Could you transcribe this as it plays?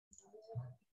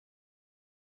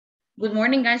Good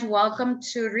morning, guys. Welcome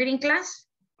to reading class.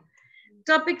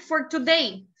 Topic for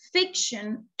today,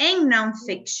 fiction and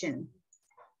non-fiction.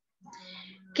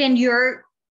 Can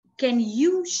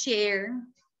you share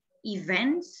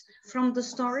events from the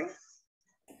story?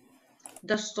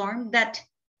 The storm that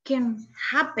can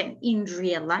happen in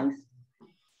real life?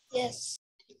 Yes.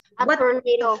 A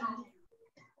tornado.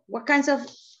 What kind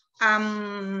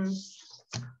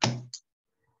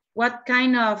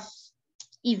of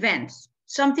events?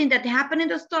 Something that happened in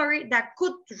the story that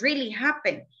could really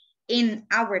happen in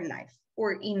our life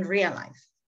or in real life.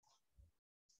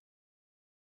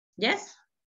 Yes?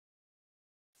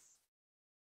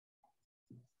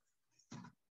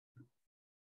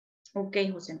 Okay,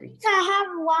 Jose Enrique. I have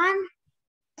one.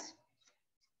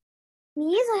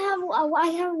 Yes, I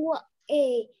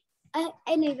have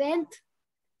an event.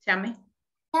 Tell me.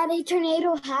 That a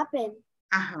tornado happened.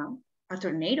 A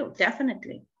tornado,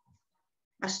 definitely.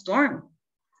 A storm,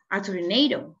 a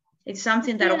tornado. It's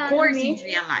something that occurs in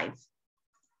real life.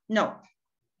 No.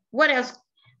 What else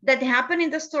that happened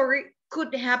in the story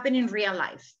could happen in real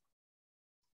life?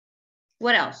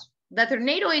 What else? The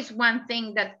tornado is one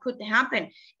thing that could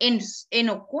happen in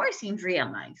of course, in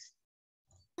real life.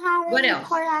 What else? A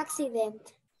car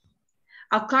accident.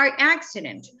 A car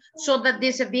accident. So the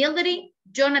disability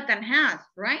Jonathan has,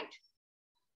 right?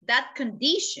 That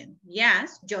condition,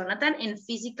 yes, Jonathan, and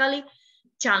physically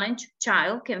challenged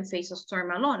child can face a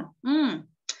storm alone.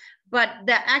 But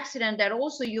the accident that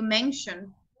also you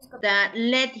mentioned that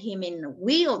led him in a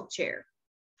wheelchair.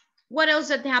 What else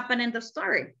had happened in the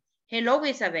story? Hello,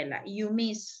 Isabella, you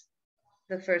missed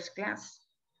the first class.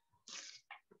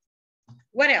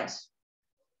 What else?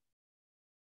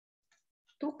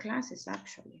 2 classes,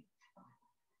 actually.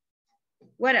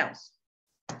 What else,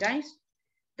 guys?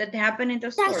 That happened in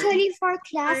the story? Actually 4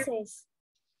 classes.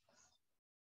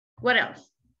 What else?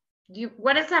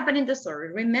 What has happened in the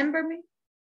story? Remember me?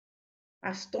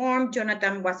 A storm,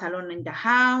 Jonathan was alone in the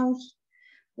house.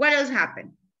 What else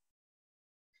happened?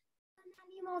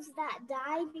 Animals that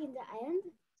died in the end.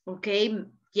 Okay,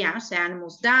 yes,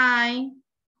 animals die.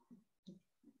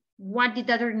 What did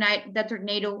the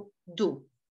tornado do?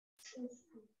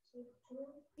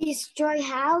 Destroy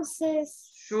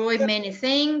houses. Destroy many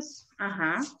things.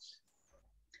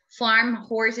 Farm,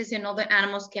 horses, and other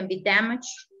animals can be damaged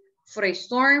for a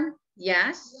storm.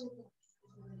 Yes.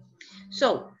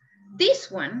 So this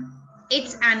one,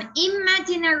 it's an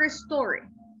imaginary story.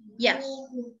 Yes,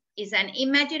 it's an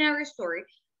imaginary story,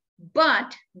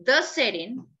 but the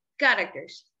setting,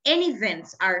 characters, and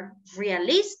events are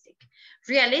realistic.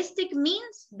 Realistic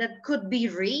means that could be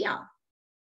real.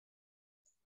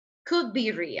 Could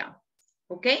be real,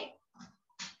 okay?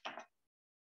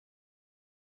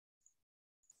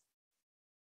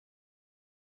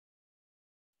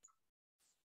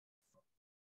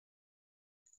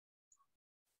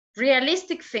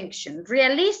 Realistic fiction.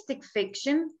 Realistic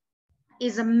fiction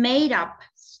is a made-up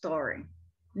story.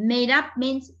 Made-up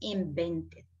means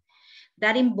invented.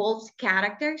 That involves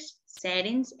characters,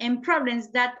 settings, and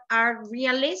problems that are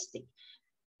realistic.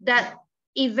 That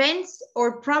events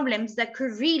or problems that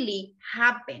could really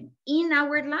happen in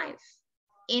our life,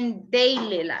 in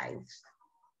daily life.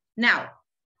 Now,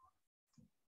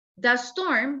 the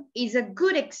storm is a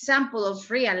good example of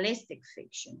realistic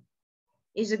fiction.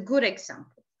 Is a good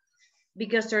example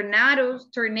because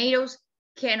tornadoes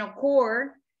can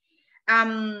occur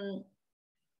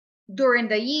during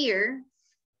the year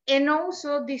and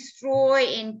also destroy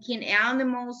and kill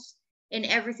animals and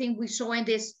everything we saw in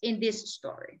this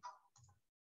story.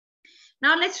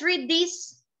 Now let's read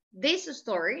this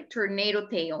story, Tornado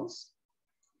Tales.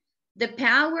 The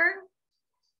power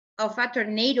of a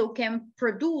tornado can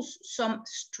produce some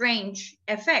strange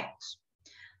effects.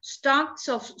 Stalks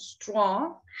of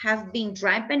straw have been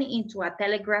driven into a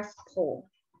telegraph pole.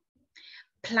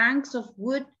 Planks of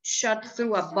wood shot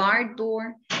through a barn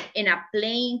door and a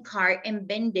playing car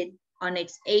embedded on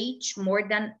its edge more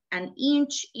than an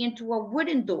inch into a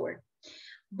wooden door.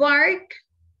 Bark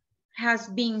has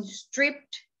been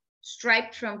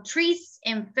striped from trees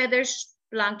and feathers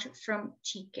plucked from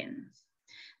chickens.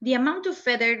 The amount of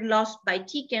feather lost by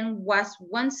chicken was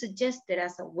once suggested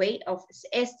as a way of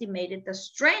estimating the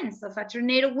strength of a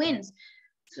tornado winds.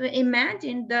 So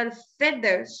imagine the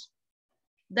feathers,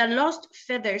 the lost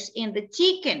feathers in the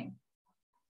chicken.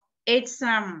 It's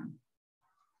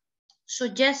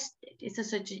suggested, it's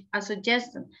a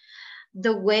suggestion.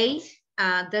 The way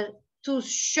to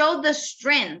show the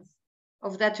strength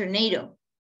of the tornado.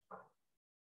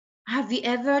 Have you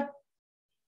ever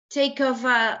take off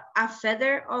a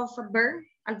feather of a bird?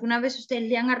 ¿Alguna vez ustedes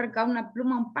le han arrancado una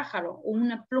pluma a un pájaro o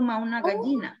una pluma a una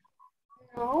gallina?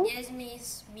 No. Yes,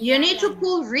 Miss. You need to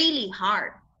pull really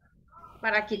hard.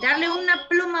 Para quitarle una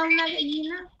pluma a una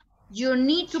gallina, you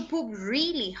need to pull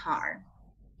really hard.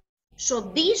 So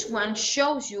this one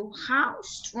shows you how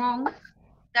strong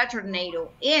that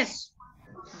tornado is,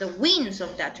 the winds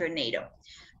of that tornado.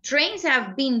 Trains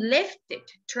have been lifted,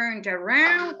 turned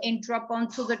around, and dropped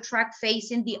onto the track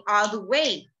facing the other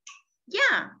way.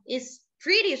 Yeah, it's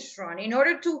pretty strong in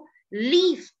order to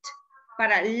lift,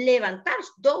 para levantar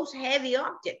those heavy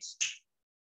objects.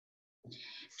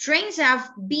 Trains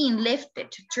have been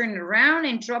lifted, turned around,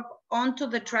 and dropped onto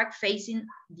the track facing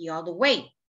the other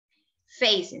way.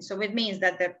 Facing, so it means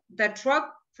that the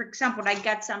truck, for example, I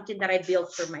got something that I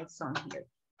built for my son here.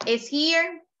 It's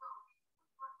here,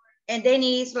 and then it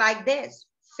is like this,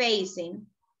 facing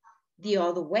the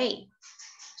other way.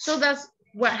 So that's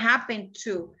what happened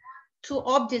to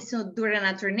objects during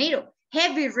a tornado.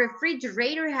 Heavy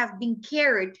refrigerators have been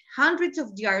carried hundreds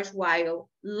of yards, while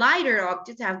lighter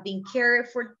objects have been carried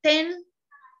for tens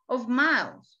of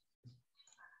miles.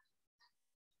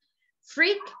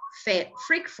 Freak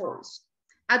force.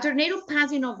 A tornado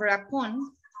passing over a pond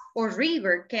or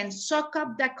river can suck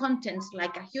up the contents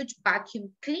like a huge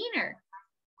vacuum cleaner.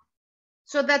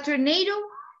 So the tornado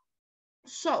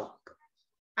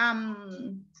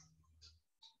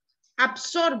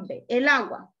absorbe el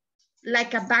agua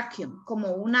like a vacuum,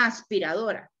 como una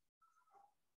aspiradora,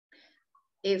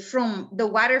 from the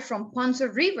water from ponds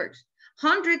or rivers.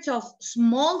 Hundreds of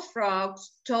small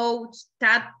frogs, toads,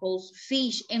 tadpoles,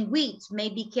 fish, and weeds may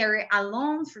be carried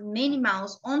along for many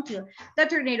miles until the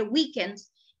tornado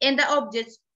weakens and the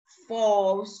objects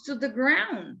falls to the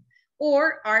ground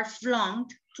or are flung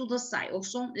to the side, o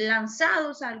son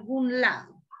lanzados a algún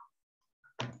lado.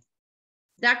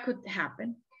 That could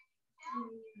happen.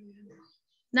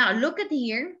 Now look at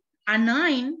here, a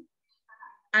 9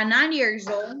 years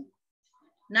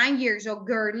old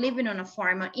girl living on a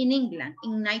farm in England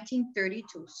in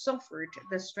 1932 suffered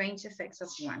the strange effects of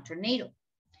one tornado.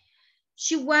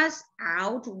 She was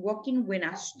out walking when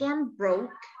a storm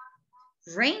broke.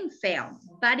 Rain fell,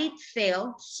 but it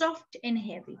fell soft and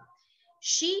heavy.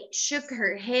 She shook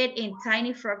her head and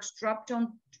tiny frogs dropped to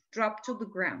the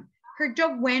ground. Her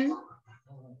dog went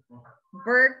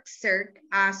berserk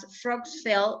as frogs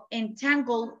fell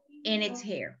entangled in its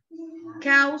hair.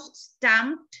 Cows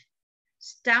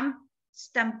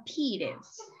stampeded.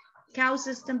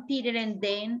 Cows stampeded, and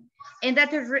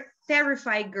that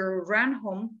terrified girl ran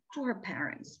home to her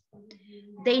parents.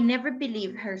 They never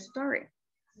believed her story.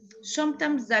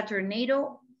 Sometimes the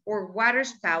tornado or water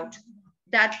spout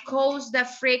that caused the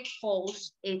freak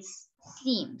falls, it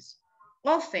seems.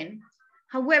 Often,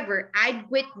 however,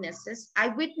 eyewitnesses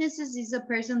is a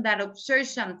person that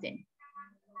observes something.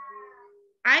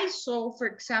 I saw, for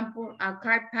example, a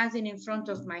car passing in front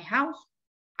of my house.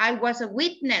 I was a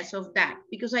witness of that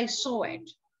because I saw it.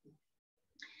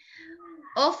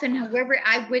 Often, however,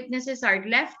 eyewitnesses are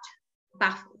left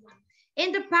baffled.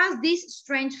 In the past, these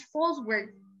strange falls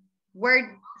were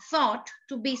thought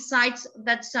to be signs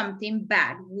that something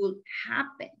bad would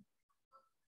happen.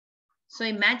 So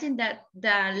imagine that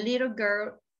the little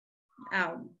girl,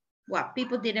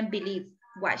 people didn't believe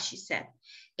what she said.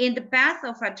 In the path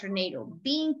of a tornado,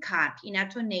 being caught in a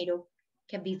tornado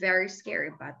can be very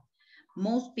scary, but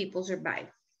most people survive,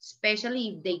 especially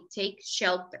if they take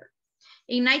shelter.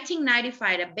 In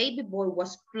 1995, a baby boy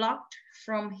was plucked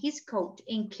from his coat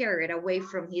and carried away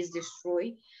from his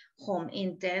destroyed home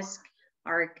in Desk,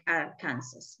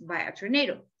 Arkansas by a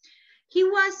tornado. He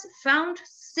was found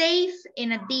safe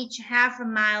in a ditch half a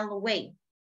mile away.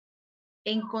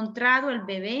 Encontrado el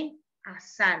bebé a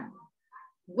salvo.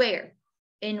 Where?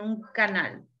 En un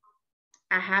canal,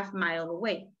 a half mile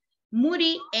away.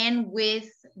 Moody and with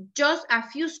just a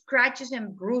few scratches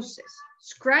and bruises.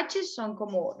 Scratches son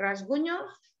como rasguños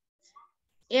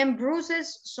and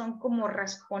bruises son como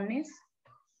raspones.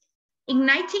 In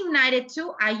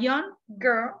 1992, a young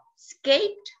girl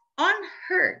escaped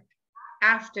unhurt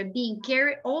after being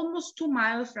carried almost 2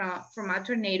 miles from a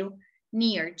tornado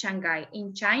near Shanghai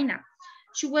in China.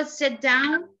 She was set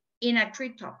down in a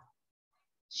treetop.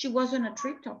 She was on a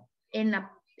treetop, en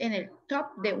el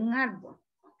top de un árbol,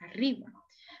 arriba.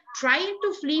 Trying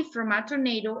to flee from a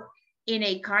tornado in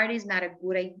a car is not a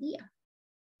good idea.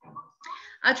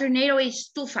 A tornado is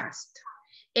too fast,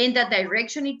 and the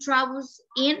direction it travels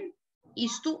in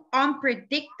is too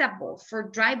unpredictable for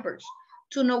drivers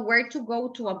to know where to go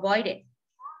to avoid it.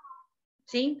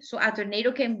 See, so a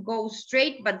tornado can go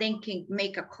straight, but then can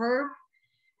make a curve.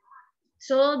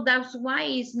 So that's why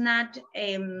it's not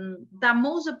the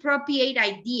most appropriate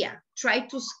idea. Try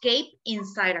to escape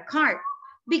inside a car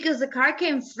because the car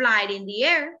can fly in the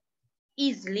air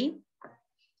easily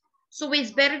So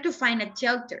it's better to find a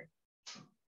shelter.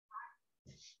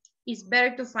 It's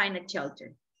better to find a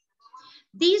shelter.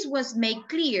 This was made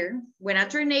clear when a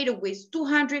tornado with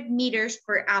 200 meters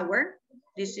per hour,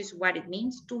 this is what it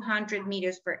means, 200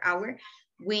 meters per hour,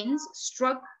 winds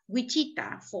struck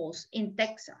Wichita Falls in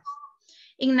Texas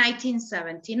in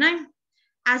 1979.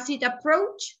 As it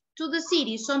approached to the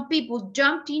city, some people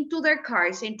jumped into their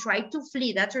cars and tried to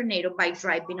flee the tornado by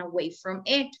driving away from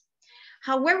it.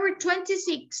 However,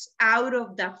 26 out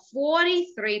of the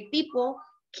 43 people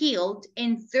killed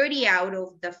and 30 out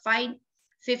of the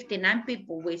 59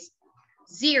 people with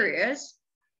serious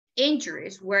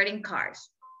injuries were in cars.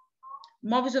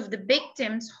 Most of the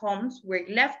victims' homes were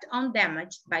left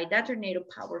undamaged by that tornado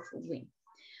powerful wind.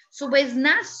 So it's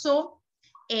not so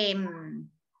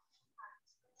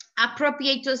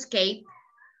appropriate to escape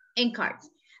in cars.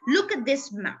 Look at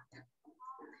this map.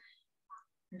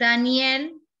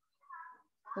 Daniel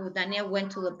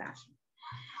went to the bathroom.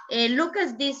 Look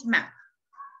at this map.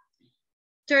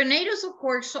 Tornadoes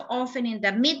occur so often in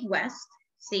the Midwest.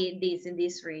 See this in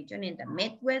this region in the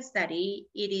Midwest that it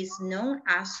is known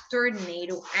as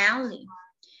Tornado Alley.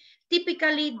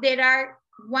 Typically, there are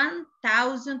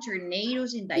 1,000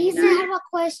 tornadoes in the Lisa, I have a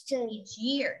question. each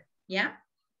year. Yeah?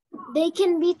 They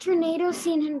can be tornadoes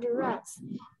in Honduras.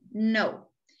 No,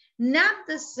 not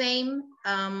the same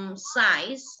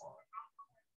size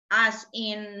as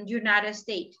in United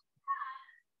States.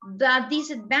 The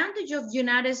disadvantage of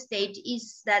United States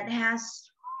is that it has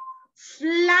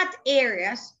flat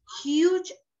areas,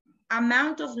 huge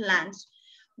amount of lands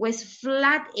with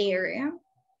flat area.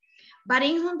 But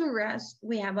in Honduras,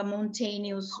 we have a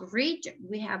mountainous region.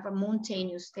 We have a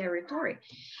mountainous territory.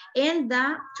 And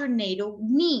the tornado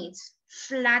needs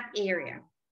flat area.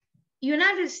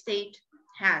 United States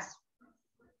has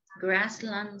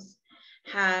grasslands,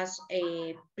 has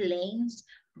plains,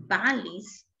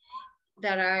 valleys,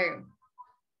 that are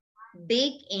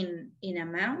big in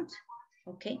amount,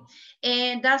 okay?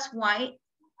 And that's why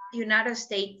United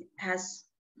States has,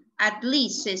 at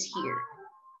least says here,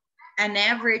 an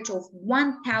average of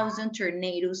 1,000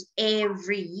 tornadoes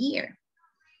every year.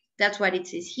 That's what it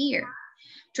says here.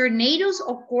 Tornadoes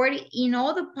occur in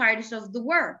other parts of the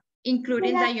world,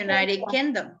 including the United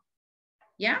Kingdom.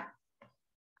 Yeah?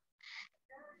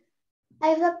 I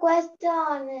have a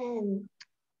question.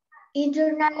 In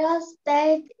United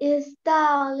States, is the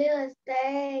only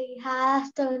state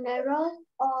has tornadoes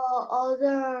or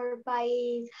other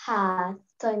place has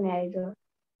tornadoes?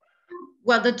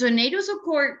 Well, the tornadoes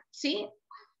occur, see,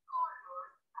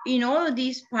 in all of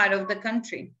this part of the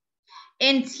country.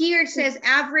 And here it says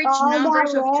average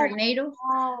numbers of tornadoes.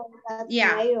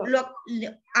 Yeah, look,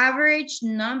 average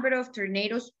number of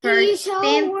tornadoes per 10,000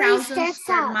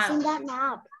 square miles. In that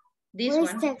map. This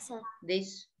Where's one, Texas?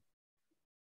 this.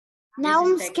 Now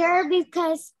I'm Texas. scared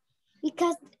because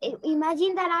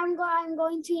imagine that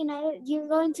you're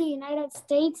going to United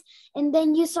States and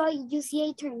then you see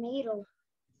a tornado.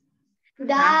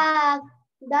 That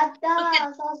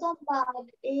also bad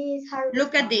is hard.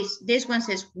 Look at this. This one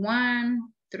says 1,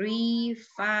 3,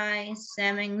 5,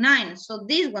 7, 9. So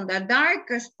this one, the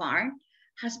darkest part,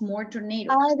 has more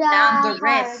tornadoes than the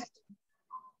rest.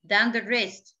 Than the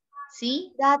rest.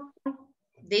 See?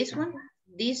 This one,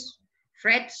 these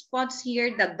red spots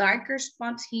here, the darker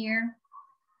spots here,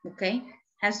 okay,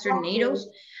 has tornadoes,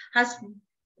 has,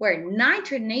 9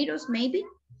 tornadoes maybe?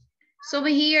 So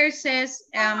here it says,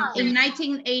 in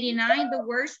 1989, the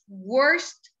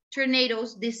worst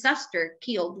tornadoes disaster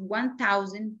killed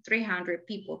 1,300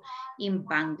 people in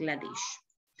Bangladesh.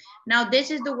 Now, this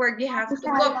is the word you have to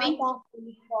copy.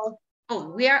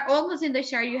 Oh, we are almost in the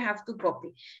chart, you have to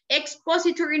copy.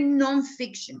 Expository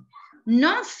nonfiction.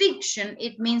 Nonfiction,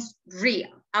 it means real.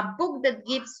 A book that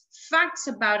gives facts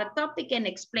about a topic and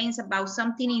explains about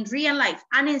something in real life.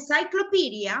 An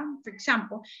encyclopedia, for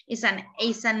example, is an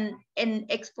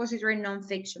expository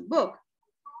nonfiction book.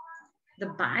 The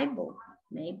Bible,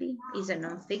 maybe, is a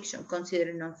nonfiction,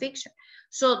 considered nonfiction.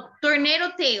 So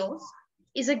Tornado Tales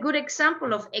is a good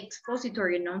example of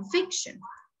expository nonfiction.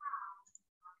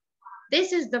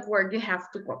 This is the word you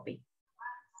have to copy.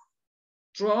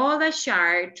 Draw the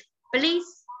chart, please.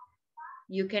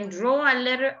 You can draw a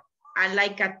letter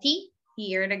like a T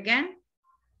here again,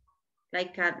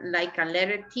 like a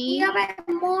letter T. Yeah,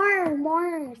 but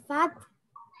more fat.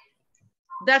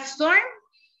 That storm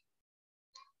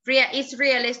is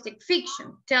realistic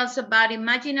fiction. Tells about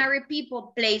imaginary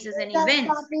people, places, and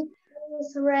events.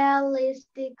 Is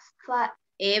realistic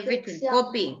Everything.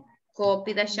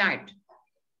 Copy the chart.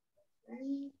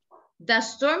 The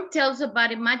storm tells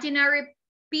about imaginary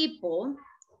people,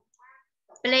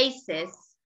 places,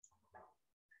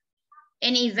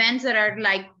 and events that are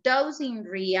like those in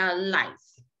real life.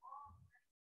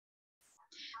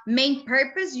 Main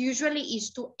purpose usually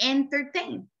is to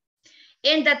entertain.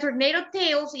 And the Tornado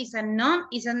Tales is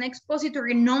an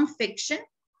expository nonfiction,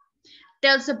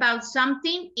 tells about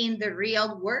something in the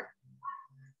real world.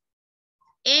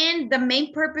 And the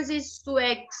main purpose is to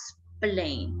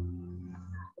explain.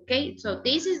 Okay, so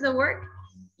this is the work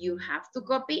you have to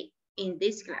copy in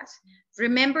this class.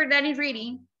 Remember that in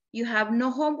reading, you have no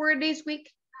homework this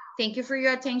week. Thank you for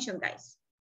your attention, guys.